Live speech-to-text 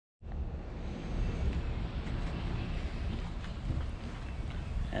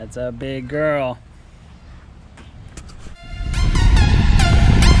That's a big girl.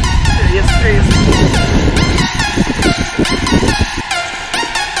 There he is.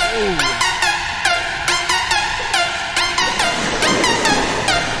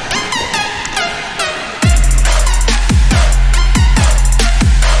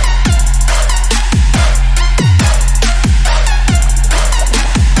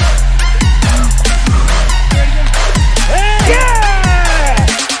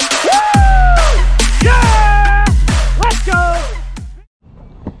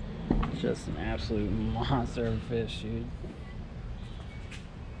 Just an absolute monster of a fish, dude.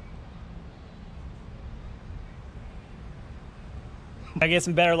 I get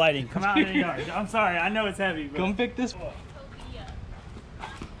some better lighting. Come out in the yard. I'm sorry, I know it's heavy. But... Come pick this one.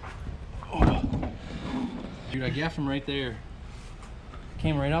 Dude, I gaffed him right there.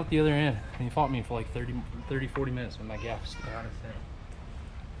 Came right out the other end, and he fought me for like 40 minutes with my gaffs on his head.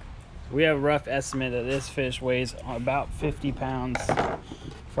 We have a rough estimate that this fish weighs about 50 pounds.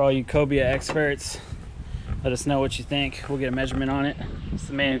 For all you cobia experts, let us know what you think. We'll get a measurement on it. It's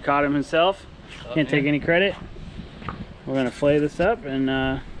the man who caught him himself. Can't take any credit. We're gonna fillet this up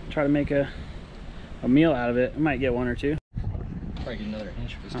and try to make a meal out of it. We might get one or two. Probably get another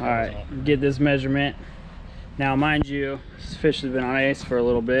inch of this. All right, get this measurement. Now, mind you, this fish has been on ice for a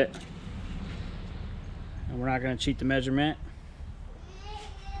little bit, and we're not gonna cheat the measurement.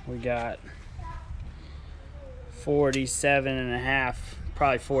 We got 47.5,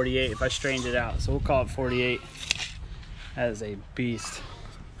 probably 48 if I strained it out. So we'll call it 48. That is a beast.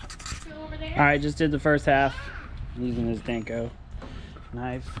 All right, just did the first half. I'm using this Danko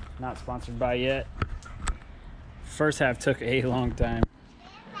knife, not sponsored by yet. First half took a long time.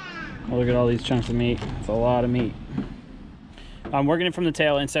 Look at all these chunks of meat. It's a lot of meat. I'm working it from the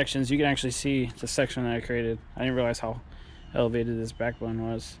tail in sections. You can actually see the section that I created. I didn't realize how elevated this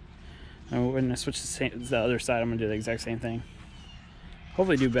backbone was. And when I switch to the other side, I'm gonna do the exact same thing.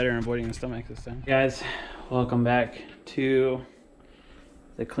 Hopefully do better in avoiding the stomach this time. Guys, welcome back to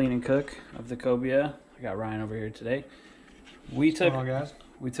the clean and cook of the cobia. I got Ryan over here today. We took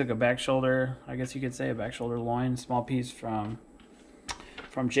a back shoulder, I guess you could say a back shoulder loin, small piece from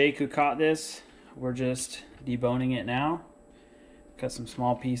Jake who caught this. We're just deboning it now. Cut some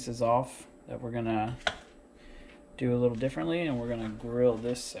small pieces off that we're gonna do a little differently, and we're gonna grill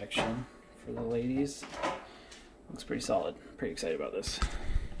this section for the ladies. Looks pretty solid. Pretty excited about this.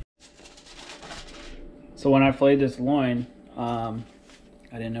 So when I filleted this loin, I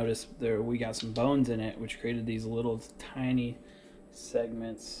didn't notice we got some bones in it, which created these little tiny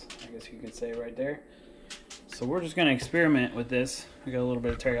segments, I guess you could say, right there. So we're just gonna experiment with this. We got a little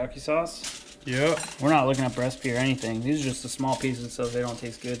bit of teriyaki sauce. Yep. We're not looking up recipe or anything. These are just the small pieces, so if they don't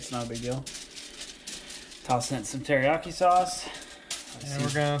taste good, it's not a big deal. Tossing in some teriyaki sauce. And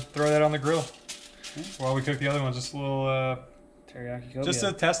we're gonna throw that on the grill while we cook the other one. Just a little teriyaki cobia. just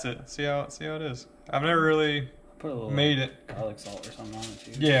to test it, see how it is. I've never really put a little made it. Garlic salt or something on it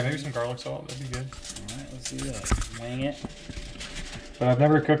too. Yeah, maybe some garlic salt. That'd be good. All right, let's do that. Wing it. But I've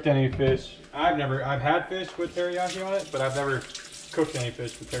never cooked any fish. I've had fish with teriyaki on it, but I've never cooked any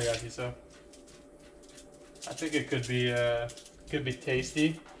fish with teriyaki. So I think it could be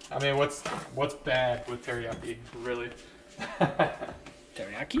tasty. I mean, what's bad with teriyaki, really?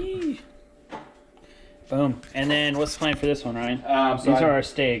 Teriyaki. Boom. And then what's the plan for this one, Ryan? So these are our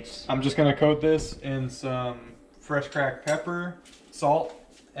steaks. I'm just gonna coat this in some fresh cracked pepper, salt,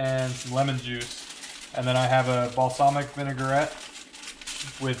 and some lemon juice. And then I have a balsalmic vinaigrette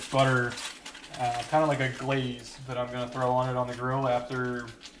with butter, kind of like a glaze that I'm gonna throw on it on the grill after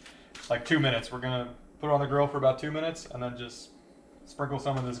like 2 minutes. We're gonna put it on the grill for about 2 minutes and then just sprinkle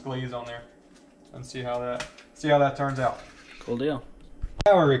some of this glaze on there and see how that turns out. Cool deal.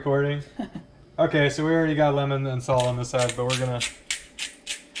 Now we're recording. Okay, so we already got lemon and salt on this side, but we're gonna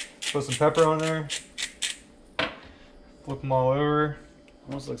put some pepper on there, flip them all over.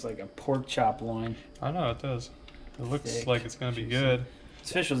 Almost looks like a pork chop loin. I know it does. It looks Thick, like it's gonna be good.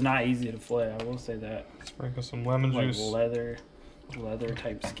 This fish was not easy to fillet, I will say that. Sprinkle some lemon juice. Leather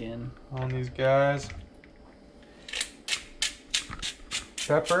type skin on these guys.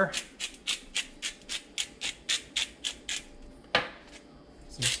 Pepper.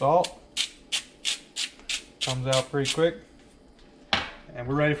 Some salt. Comes out pretty quick. And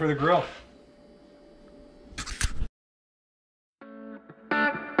we're ready for the grill.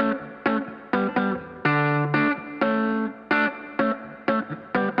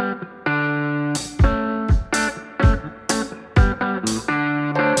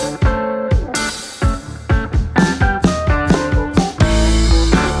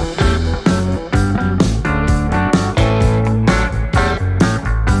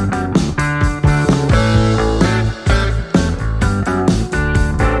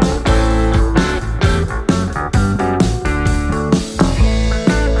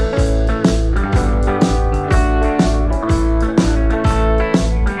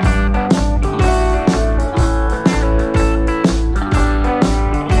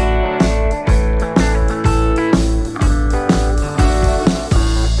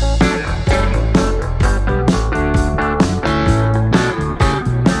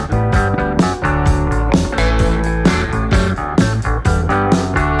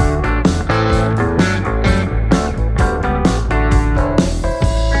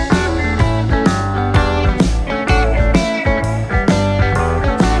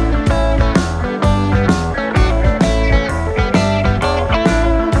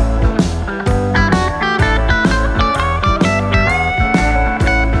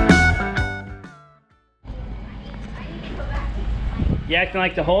 You acting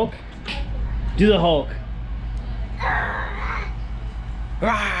like the Hulk? Do the Hulk.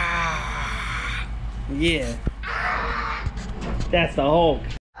 Yeah. That's the Hulk.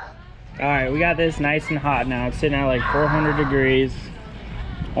 Alright, we got this nice and hot now. It's sitting at like 400 degrees.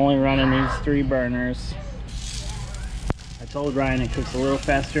 Only running these 3 burners. I told Ryan it cooks a little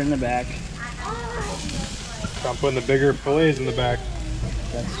faster in the back. So I'm putting the bigger fillets in the back.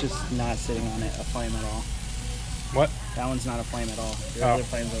 That's just not sitting on it a flame at all. What? That one's not a flame at all. The other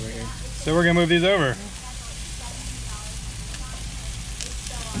flame's over here. So we're gonna move these over.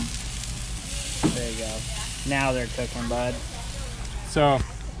 There you go. Now they're cooking, bud. So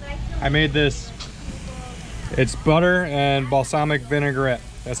I made this. It's butter and balsamic vinaigrette.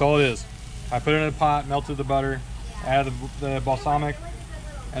 That's all it is. I put it in a pot, melted the butter, added the balsamic,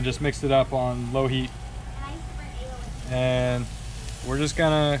 and just mixed it up on low heat. And we're just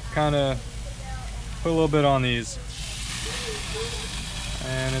gonna kind of put a little bit on these.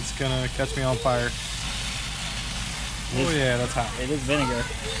 And it's gonna catch me on fire. Oh yeah, that's hot. It is vinegar.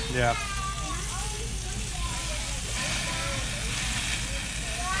 Yeah.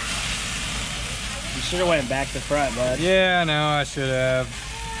 You should have went back to front, bud. Yeah, no, I should have.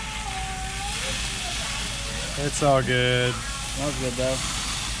 It's all good. Smells good though.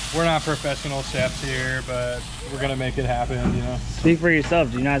 We're not professional chefs here, but we're gonna make it happen, you know. Speak for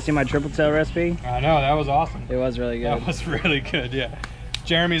yourself. Do you not see my triple tail recipe? I know, that was awesome. It was really good. That was really good, yeah.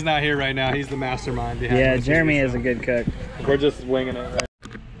 Jeremy's not here right now. He's the mastermind behind Yeah, this. Jeremy is a good cook. We're just winging it, right?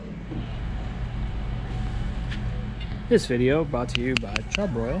 This video brought to you by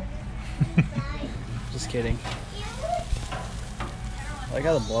Charbroil. Just kidding. I like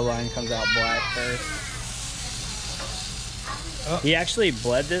how the bloodline comes out black first. Oh. He actually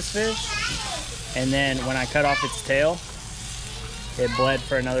bled this fish, and then when I cut off its tail, it bled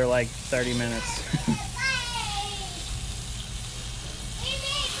for another like 30 minutes.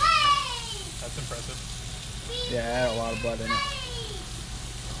 That's impressive. Yeah, I had a lot of blood in it.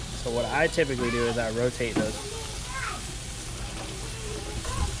 So what I typically do is I rotate those.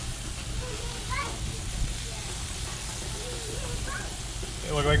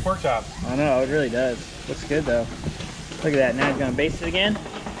 They look like pork chops. I know, it really does. Looks good though. Look at that, now he's gonna baste it again.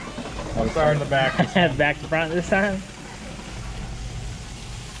 I'm sorry in the back. Back to front this time.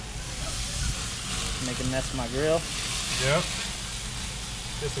 Make a mess of my grill. Yep.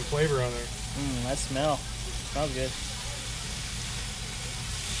 Get some flavor on there. That smell. Smells good.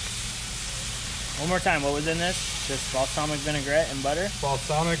 One more time, what was in this? Just balsamic vinaigrette and butter?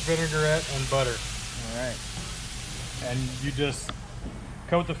 Balsamic vinaigrette and butter. Alright. And you just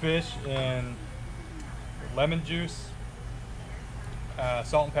coat the fish in lemon juice,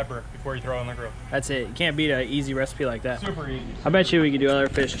 salt and pepper before you throw it on the grill. That's it. You can't beat an easy recipe like that. Super easy. I bet you we could do other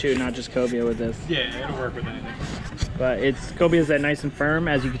fish too, not just cobia with this. Yeah, it'll work with anything. But cobia's that nice and firm,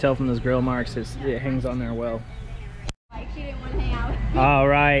 as you can tell from those grill marks. It hangs on there well. She didn't want to hang out. All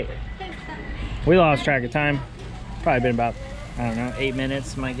right. We lost track of time. Probably been about, I don't know, 8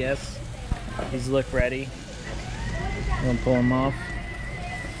 minutes, my guess. These look ready. I'm gonna pull them off.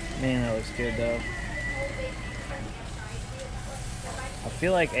 Man, that looks good though. I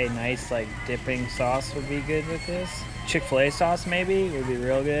feel like a nice like dipping sauce would be good with this. Chick-fil-A sauce maybe would be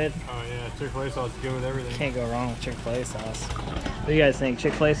real good. Oh yeah, Chick-fil-A sauce is good with everything. Can't go wrong with Chick-fil-A sauce. What do you guys think?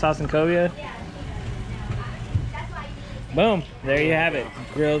 Chick-fil-A sauce and cobia? Boom! There you have it.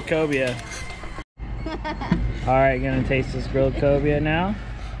 Grilled cobia. Alright, gonna taste this grilled cobia now.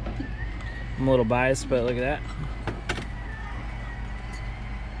 I'm a little biased, but look at that.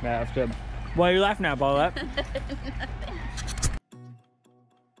 That's good. Why are you laughing at, Paulette?